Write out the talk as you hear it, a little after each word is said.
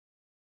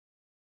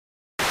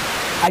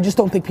I just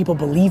don't think people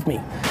believe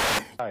me.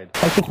 I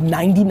think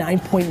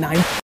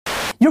 99.9%.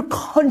 Your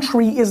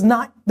country is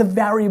not the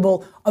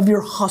variable of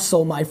your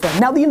hustle, my friend.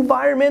 Now the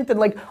environment and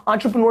like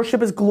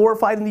entrepreneurship is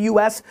glorified in the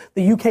US.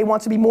 The UK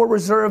wants to be more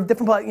reserved,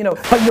 different, but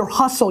your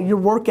hustle, your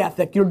work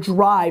ethic, your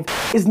drive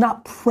is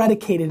not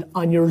predicated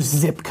on your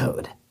zip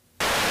code.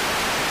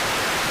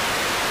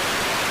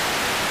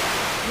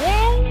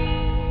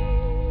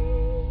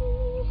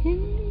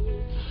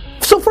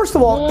 So first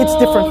of all, it's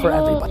different for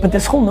everybody. But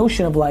this whole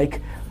notion of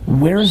like,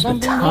 where's the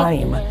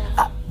time?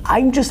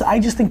 I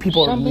just think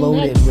people are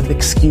loaded with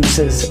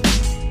excuses.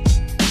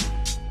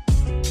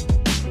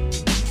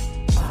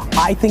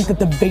 I think that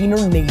the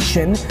Vayner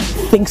Nation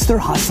thinks they're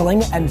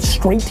hustling, and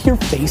straight to your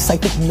face, I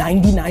think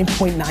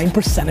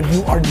 99.9% of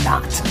you are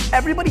not.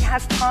 Everybody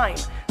has time.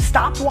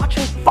 Stop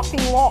watching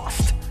fucking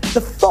Lost.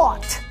 The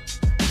thought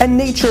and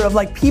nature of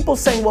like people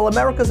saying, well,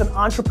 America's an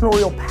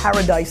entrepreneurial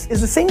paradise is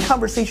the same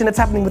conversation that's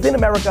happening within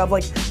America of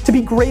like, to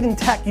be great in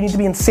tech, you need to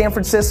be in San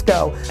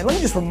Francisco. And let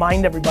me just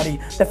remind everybody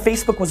that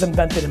Facebook was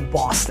invented in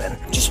Boston.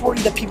 I'm just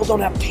worried that people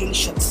don't have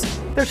patience.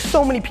 There's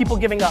so many people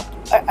giving up.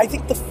 I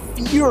think the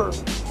fear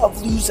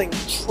of losing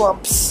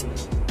trumps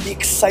the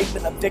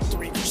excitement of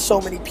victory for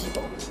so many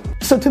people.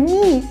 So to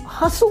me,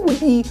 hustle would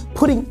be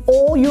putting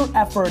all your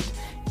effort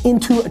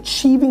into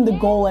achieving the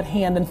goal at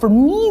hand. And for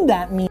me,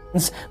 that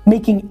means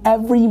making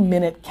every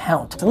minute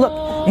count. So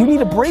look, you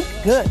need a break?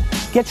 Good,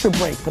 get your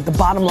break. But the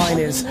bottom line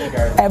is,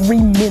 every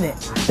minute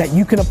that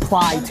you can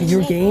apply to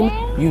your game,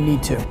 you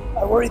need to.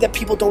 I worry that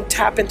people don't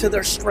tap into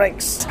their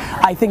strengths.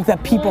 I think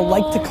that people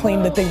like to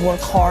claim that they work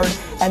hard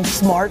and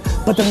smart,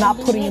 but they're not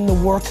putting in the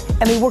work,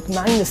 and they work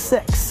 9 to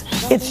 6.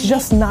 It's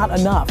just not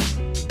enough.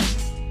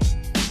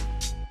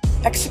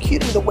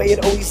 Executing the way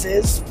it always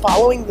is,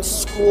 following the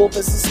school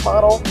business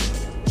model,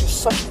 which is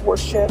such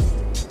horseshit,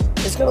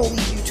 is gonna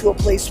lead you to a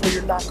place where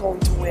you're not going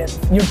to win.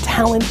 Your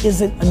talent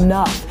isn't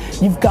enough.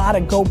 You've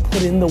gotta go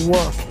put in the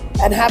work.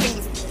 And having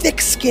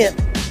thick skin.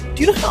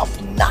 Do you know how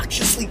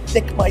obnoxiously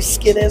thick my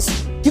skin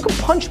is? You can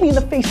punch me in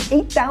the face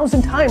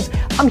 8,000 times.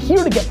 I'm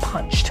here to get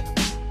punched.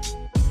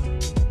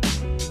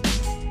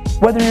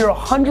 Whether you're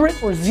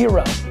 100 or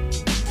 0,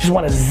 you just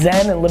wanna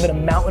zen and live in a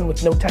mountain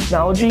with no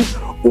technology,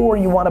 or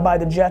you wanna buy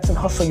the jets and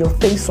hustle your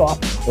face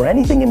off, or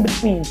anything in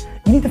between,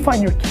 you need to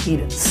find your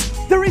cadence.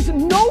 There is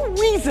no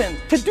reason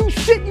to do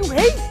shit you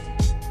hate.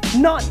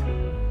 None.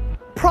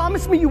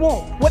 Promise me you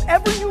won't.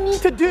 Whatever you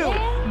need to do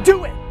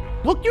it.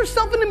 Look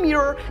yourself in the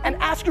mirror and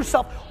ask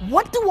yourself,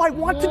 what do I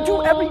want to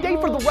do every day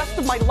for the rest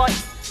of my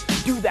life?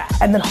 Do that.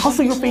 And then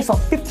hustle your face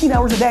off 15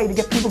 hours a day to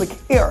get people to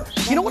care.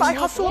 You know what I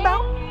hustle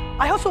about?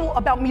 I hustle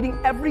about meeting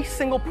every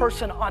single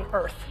person on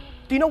earth.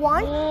 Do you know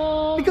why?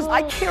 Because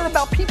I care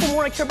about people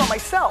more than I care about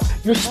myself.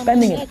 You're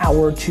spending an hour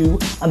or two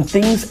on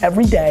things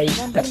every day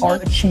that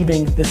aren't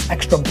achieving this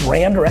extra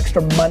brand or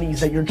extra monies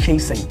that you're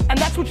chasing. And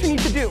that's what you need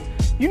to do.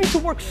 You need to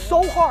work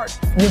so hard.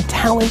 Your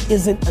talent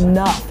isn't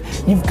enough.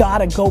 You've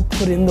gotta go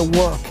put in the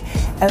work.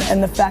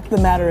 And the fact of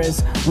the matter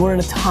is, we're in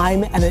a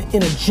time and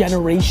in a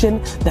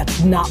generation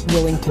that's not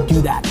willing to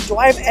do that. Do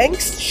I have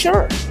angst?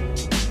 Sure.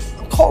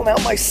 I'm calling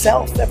out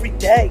myself every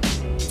day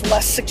for the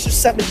last 6 or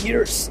 7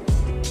 years.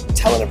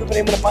 Telling everybody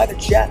I'm gonna buy the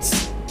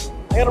jets.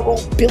 I gotta roll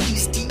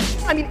Billy's deep.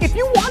 I mean, if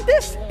you want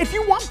this, if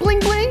you want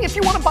bling bling, if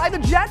you wanna buy the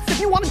jets, if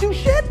you wanna do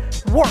shit,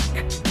 work.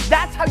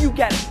 That's how you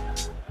get it.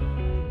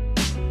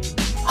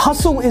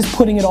 Hustle is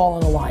putting it all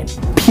on the line.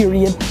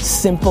 Period.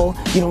 Simple.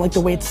 You don't like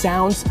the way it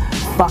sounds?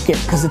 Fuck it,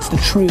 because it's the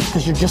truth,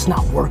 because you're just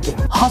not working.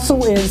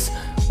 Hustle is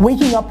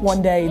waking up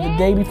one day, the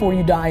day before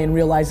you die, and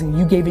realizing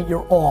you gave it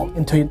your all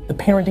into the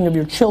parenting of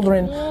your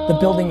children, the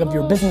building of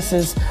your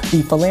businesses,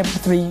 the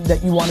philanthropy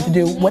that you wanted to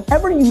do.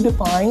 Whatever you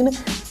define,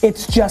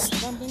 it's just,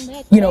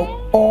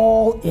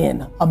 all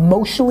in,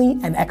 emotionally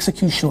and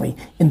executionally,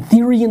 in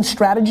theory and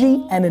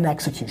strategy and in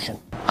execution.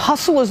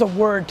 Hustle is a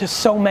word to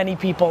so many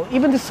people,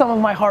 even to some of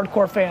my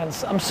hardcore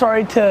fans. I'm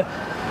sorry to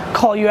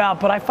call you out,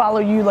 but I follow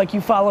you like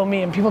you follow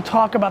me, and people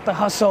talk about the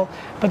hustle,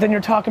 but then you're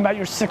talking about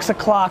your 6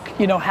 o'clock,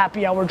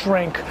 happy hour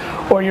drink,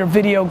 or your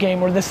video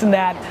game, or this and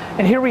that,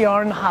 and here we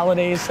are in the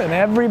holidays, and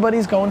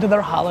everybody's going to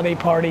their holiday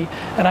party,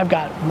 and I've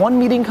got 1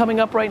 meeting coming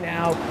up right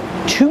now,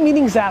 2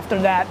 meetings after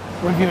that,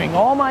 reviewing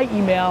all my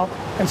email,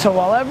 and so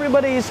while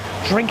everybody's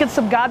drinking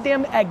some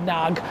goddamn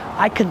eggnog,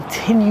 I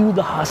continue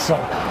the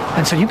hustle.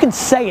 And so you can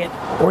say it,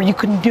 or you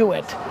can do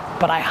it,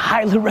 but I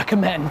highly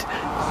recommend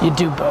you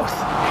do both.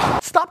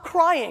 Stop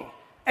crying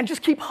and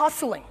just keep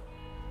hustling.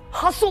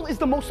 Hustle is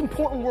the most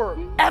important word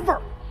ever.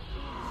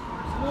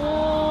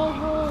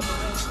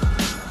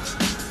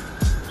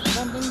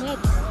 Something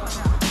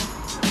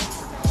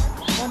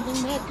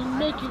that can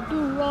make you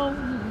do wrong,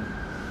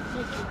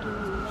 make you do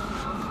wrong.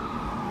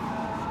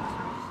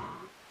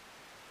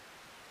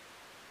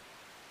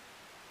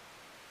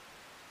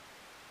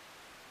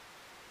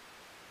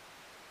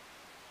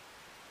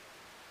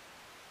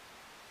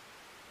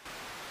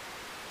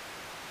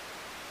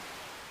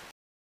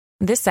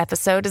 This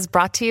episode is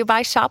brought to you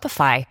by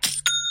Shopify.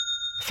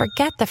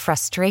 Forget the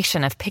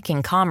frustration of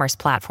picking commerce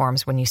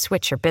platforms when you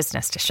switch your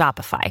business to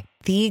Shopify,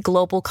 the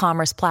global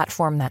commerce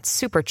platform that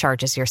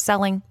supercharges your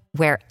selling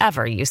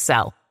wherever you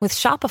sell. With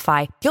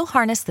Shopify, you'll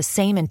harness the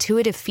same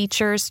intuitive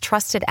features,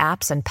 trusted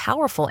apps, and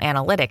powerful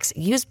analytics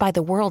used by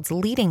the world's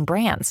leading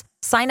brands.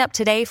 Sign up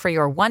today for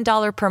your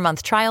 $1 per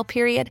month trial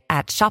period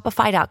at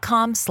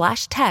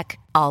shopify.com/tech,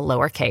 all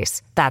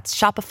lowercase. That's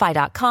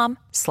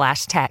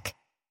shopify.com/tech.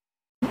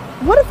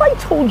 What if I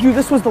told you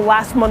this was the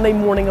last Monday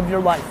morning of your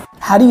life?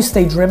 How do you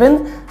stay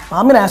driven?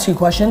 I'm gonna ask you a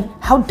question.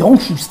 How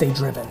don't you stay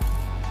driven?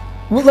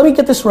 Well, let me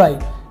get this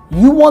right.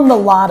 You won the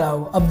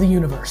lotto of the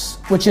universe,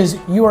 which is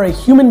you are a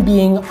human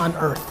being on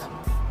Earth.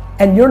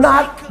 And you're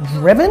not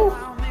driven,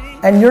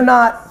 and you're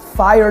not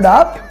fired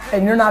up,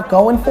 and you're not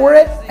going for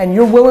it, and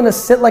you're willing to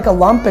sit like a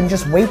lump and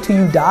just wait till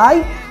you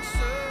die,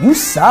 you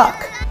suck.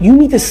 You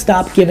need to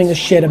stop giving a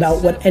shit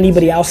about what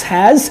anybody else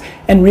has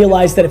and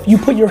realize that if you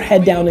put your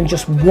head down and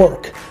just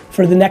work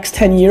for the next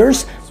 10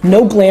 years,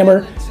 no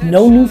glamour,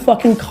 no new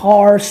fucking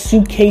car,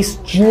 suitcase,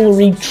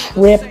 jewelry,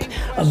 trip,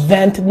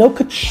 event, no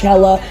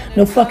Coachella,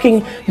 no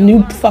fucking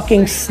new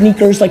fucking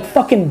sneakers, like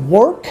fucking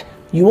work,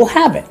 you will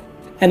have it.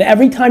 And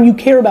every time you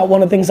care about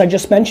one of the things I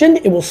just mentioned,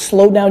 it will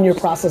slow down your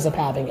process of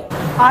having it.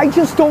 I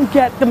just don't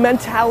get the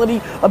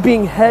mentality of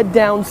being head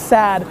down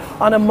sad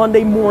on a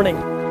Monday morning.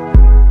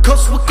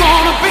 'Cause we're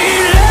gonna be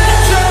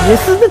legends.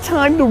 This is the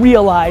time to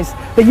realize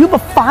that you have a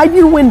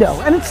 5-year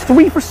window, and it's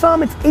 3 for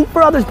some, it's 8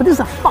 for others, but this is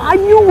a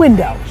 5-year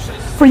window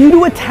for you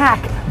to attack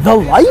the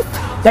life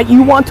that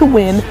you want to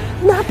win,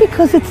 not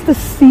because it's the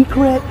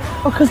secret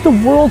or because the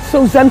world's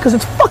so zen, because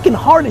it's fucking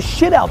hard as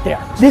shit out there.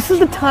 This is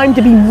the time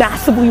to be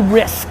massively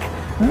risk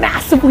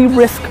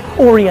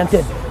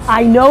oriented.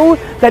 I know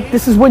that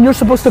this is when you're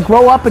supposed to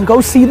grow up and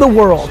go see the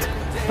world,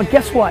 but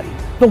guess what?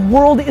 The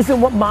world isn't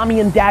what mommy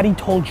and daddy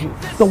told you.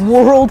 The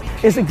world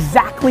is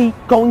exactly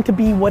going to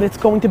be what it's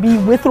going to be,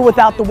 with or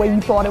without the way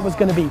you thought it was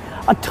gonna be.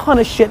 A ton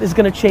of shit is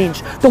gonna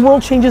change. The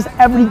world changes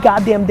every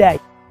goddamn day.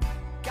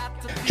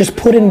 Just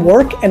put in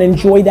work and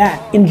enjoy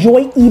that.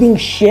 Enjoy eating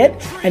shit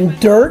and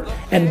dirt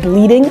and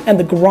bleeding and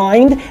the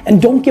grind,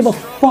 and don't give a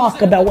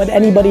fuck about what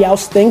anybody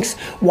else thinks,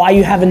 why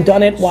you haven't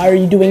done it, why are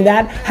you doing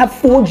that. Have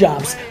 4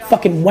 jobs,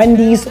 fucking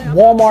Wendy's,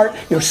 Walmart,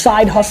 your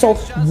side hustle,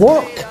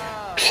 work,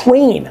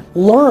 train,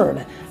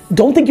 learn.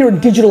 Don't think you're a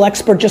digital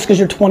expert just because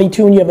you're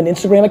 22 and you have an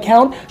Instagram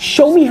account.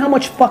 Show me how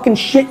much fucking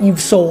shit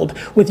you've sold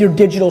with your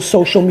digital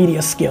social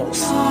media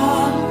skills.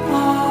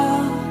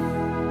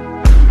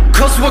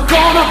 'Cause we're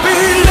gonna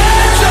be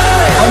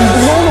legends. I'm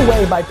blown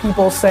away by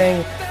people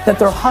saying that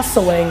they're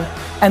hustling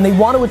and they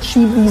want to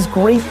achieve these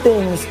great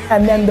things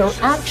and then their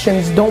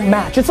actions don't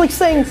match. It's like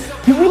saying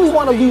you really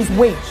want to lose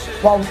weight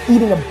while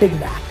eating a Big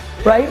Mac,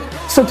 right?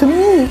 So to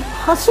me,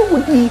 hustle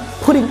would be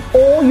putting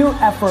all your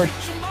effort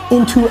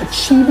into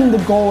achieving the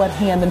goal at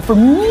hand. And for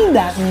me,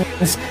 that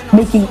means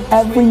making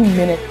every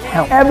minute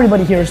count.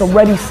 Everybody here is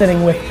already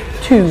sitting with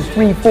 2,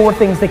 3, 4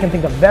 things they can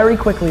think of very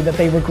quickly that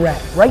they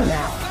regret right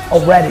now,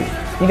 already.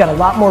 You got a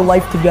lot more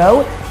life to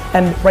go,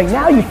 and right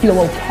now you feel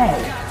okay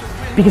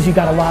because you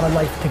got a lot of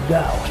life to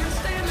go.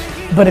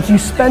 But if you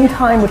spend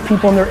time with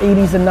people in their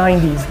 80s and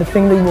 90s, the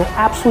thing they will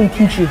absolutely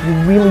teach you if you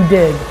really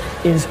dig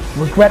is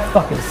regret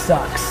fucking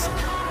sucks.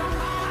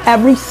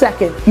 Every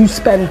second you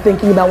spend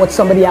thinking about what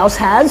somebody else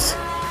has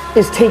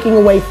is taking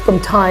away from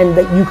time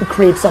that you could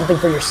create something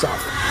for yourself.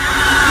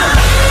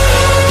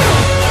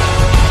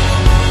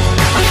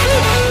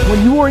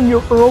 When you are in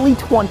your early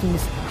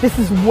 20s, this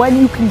is when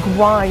you can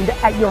grind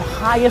at your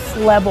highest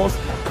levels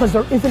because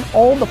there isn't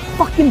all the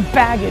fucking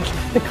baggage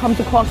that comes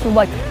across through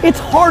life. It's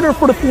harder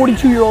for the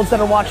 42-year-olds that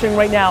are watching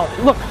right now.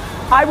 Look,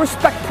 I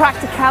respect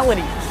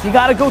practicality. You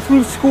gotta go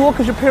through school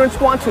because your parents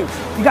want to.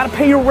 You gotta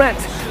pay your rent.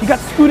 You got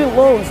student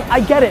loans. I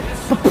get it.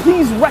 But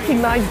please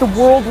recognize the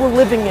world we're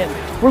living in.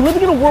 We're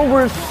living in a world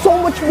where there's so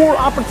much more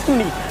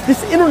opportunity.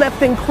 This internet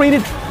thing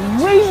created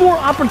way more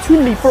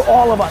opportunity for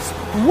all of us.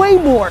 Way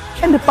more.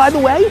 And by the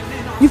way,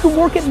 you can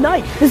work at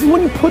night. This is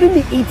when you put in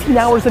the 18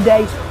 hours a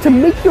day to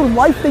make your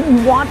life that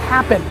you want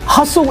happen.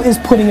 Hustle is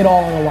putting it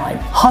all on the line.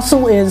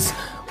 Hustle is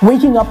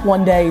waking up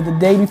one day, the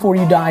day before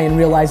you die, and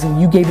realizing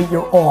you gave it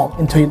your all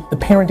into the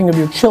parenting of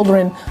your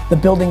children, the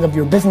building of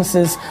your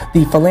businesses,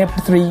 the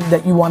philanthropy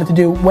that you wanted to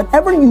do.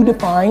 Whatever you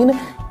define,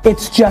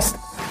 it's just,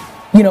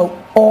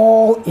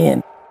 all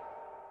in.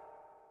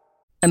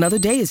 Another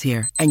day is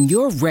here, and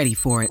you're ready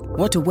for it.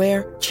 What to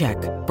wear? Check.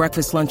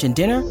 Breakfast, lunch, and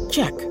dinner?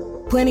 Check.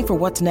 Planning for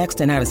what's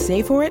next and how to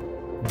save for it?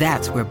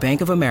 That's where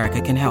Bank of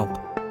America can help.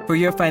 For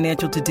your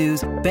financial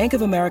to-dos, Bank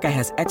of America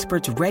has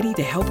experts ready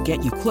to help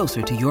get you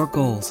closer to your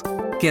goals.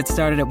 Get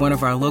started at one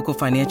of our local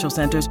financial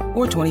centers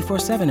or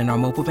 24/7 in our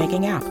mobile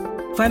banking app.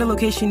 Find a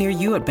location near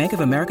you at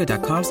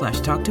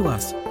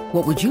bankofamerica.com/talktous.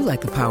 What would you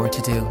like the power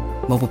to do?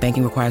 Mobile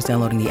banking requires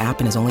downloading the app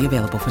and is only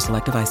available for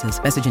select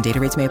devices. Message and data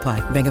rates may apply.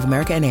 Bank of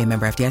America NA,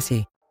 member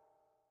FDIC.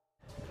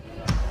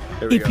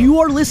 If you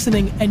are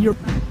listening and you're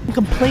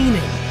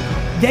complaining,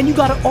 then you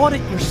gotta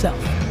audit yourself.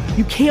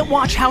 You can't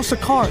watch House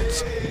of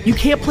Cards. You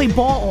can't play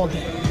ball all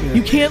day.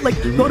 You can't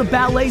like go to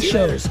ballet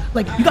shows.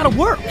 Like you gotta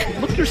work.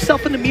 Look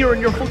yourself in the mirror in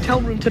your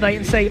hotel room tonight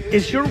and say,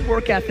 is your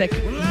work ethic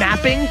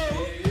mapping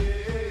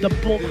the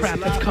bullcrap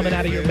that's coming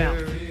out of your mouth?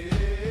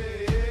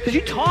 Because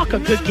you talk a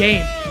good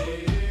game.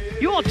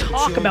 You all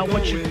talk about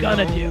what you're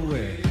gonna do,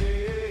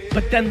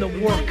 but then the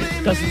work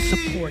doesn't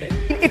support it.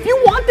 If you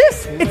want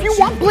this, if you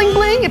want bling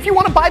bling, if you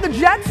want to buy the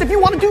jets, if you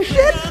want to do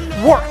shit,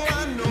 work.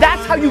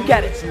 That's how you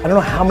get it. I don't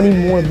know how many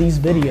more of these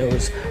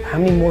videos, how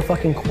many more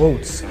fucking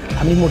quotes,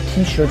 how many more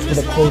t-shirts with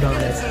a quote on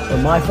it, or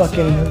my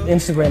fucking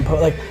Instagram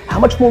post, like how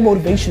much more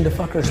motivation do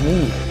fuckers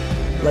need?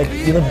 Like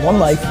you live one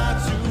life,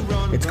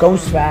 it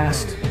goes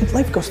fast.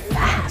 Life goes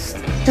fast.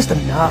 Just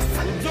enough.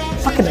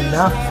 Fucking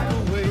enough.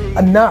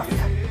 Enough.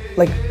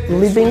 Like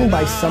living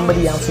by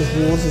somebody else's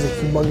rules is a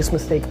humongous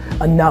mistake.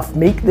 Enough.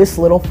 Make this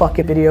little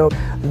fucking video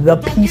the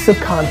piece of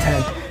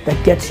content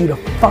that gets you to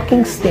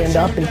fucking stand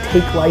up and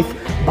take life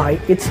by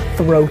its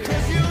throat.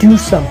 Do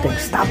something.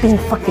 Stop being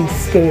fucking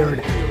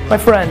scared. My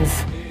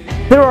friends,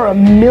 there are a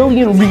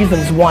million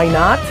reasons why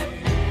not,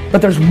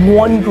 but there's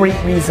one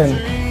great reason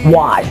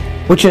why,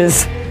 which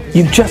is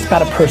you've just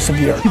gotta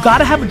persevere. You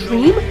gotta have a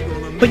dream,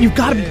 but you've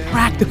gotta be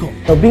practical.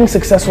 So being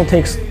successful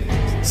takes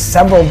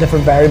several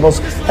different variables.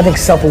 I think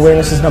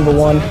self-awareness is number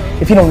one.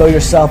 If you don't know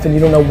yourself and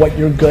you don't know what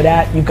you're good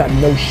at, you've got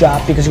no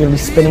shot because you're gonna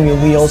be spinning your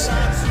wheels.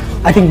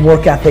 I think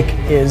work ethic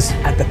is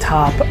at the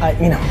top.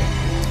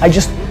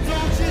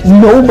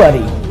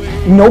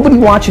 Nobody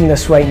watching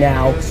this right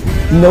now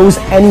knows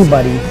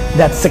anybody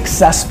that's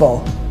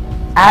successful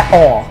at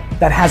all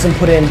that hasn't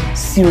put in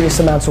serious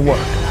amounts of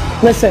work.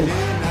 Listen,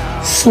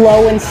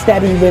 slow and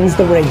steady wins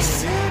the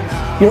race.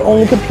 You're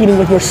only competing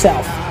with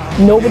yourself.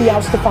 Nobody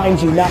else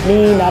defines you, not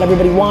me, not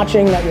everybody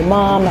watching, not your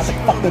mom, not the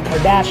fucking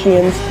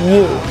Kardashians,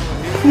 you.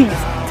 Please,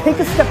 take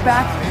a step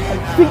back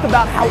and think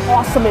about how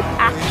awesome it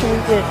actually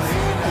is.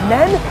 And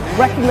then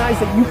recognize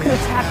that you can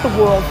attack the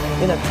world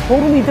in a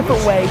totally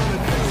different way.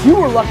 You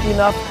were lucky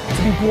enough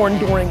to be born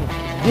during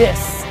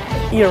this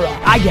era.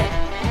 I get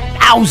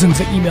thousands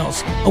of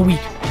emails a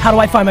week. How do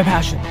I find my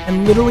passion?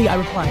 And literally I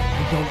reply,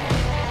 I don't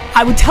know.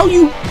 I would tell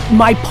you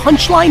my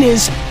punchline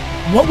is,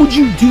 what would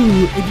you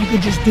do if you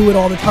could just do it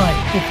all the time?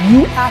 If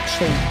you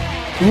actually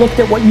looked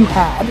at what you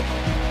had,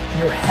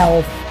 your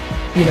health,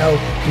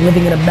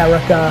 living in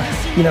America,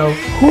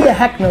 who the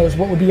heck knows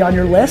what would be on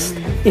your list?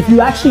 If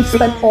you actually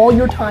spent all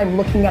your time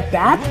looking at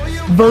that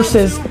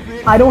versus,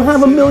 I don't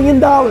have $1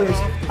 million,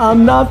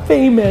 I'm not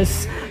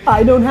famous,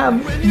 I don't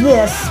have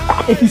this.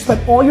 If you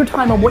spent all your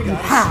time on what you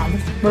have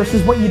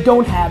versus what you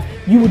don't have,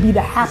 you would be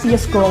the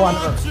happiest girl on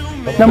earth.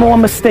 Number one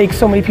mistake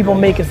so many people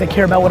make is they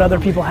care about what other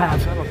people have.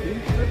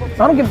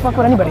 I don't give a fuck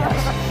what anybody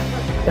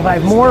has. If I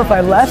have more, if I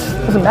have less,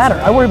 doesn't matter.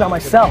 I worry about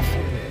myself.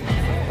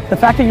 The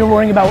fact that you're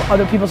worrying about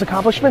other people's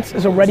accomplishments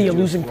is already a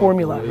losing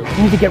formula.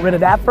 You need to get rid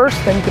of that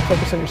first, then you can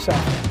focus on yourself.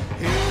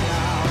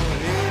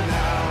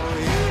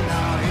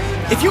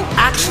 If you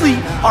actually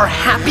are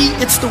happy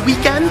it's the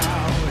weekend,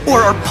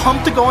 or are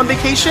pumped to go on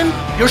vacation,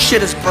 your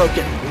shit is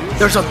broken.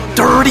 There's a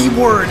dirty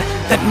word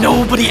that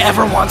nobody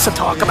ever wants to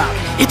talk about.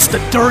 It's the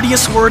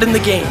dirtiest word in the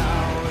game.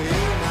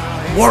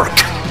 Work.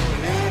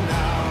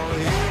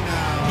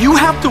 You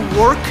have to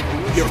work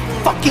your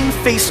fucking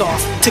face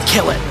off to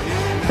kill it.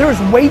 There is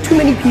way too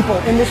many people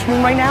in this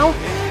room right now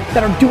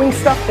that are doing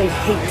stuff they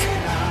hate.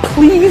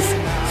 Please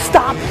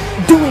stop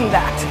doing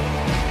that.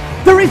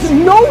 There is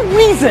no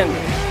reason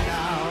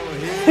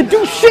to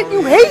do shit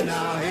you hate.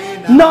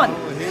 None.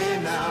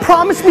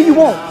 Promise me you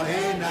won't.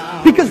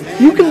 Because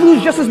you can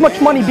lose just as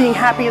much money being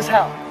happy as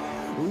hell.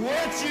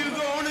 What you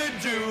gonna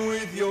do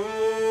with your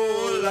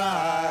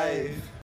life?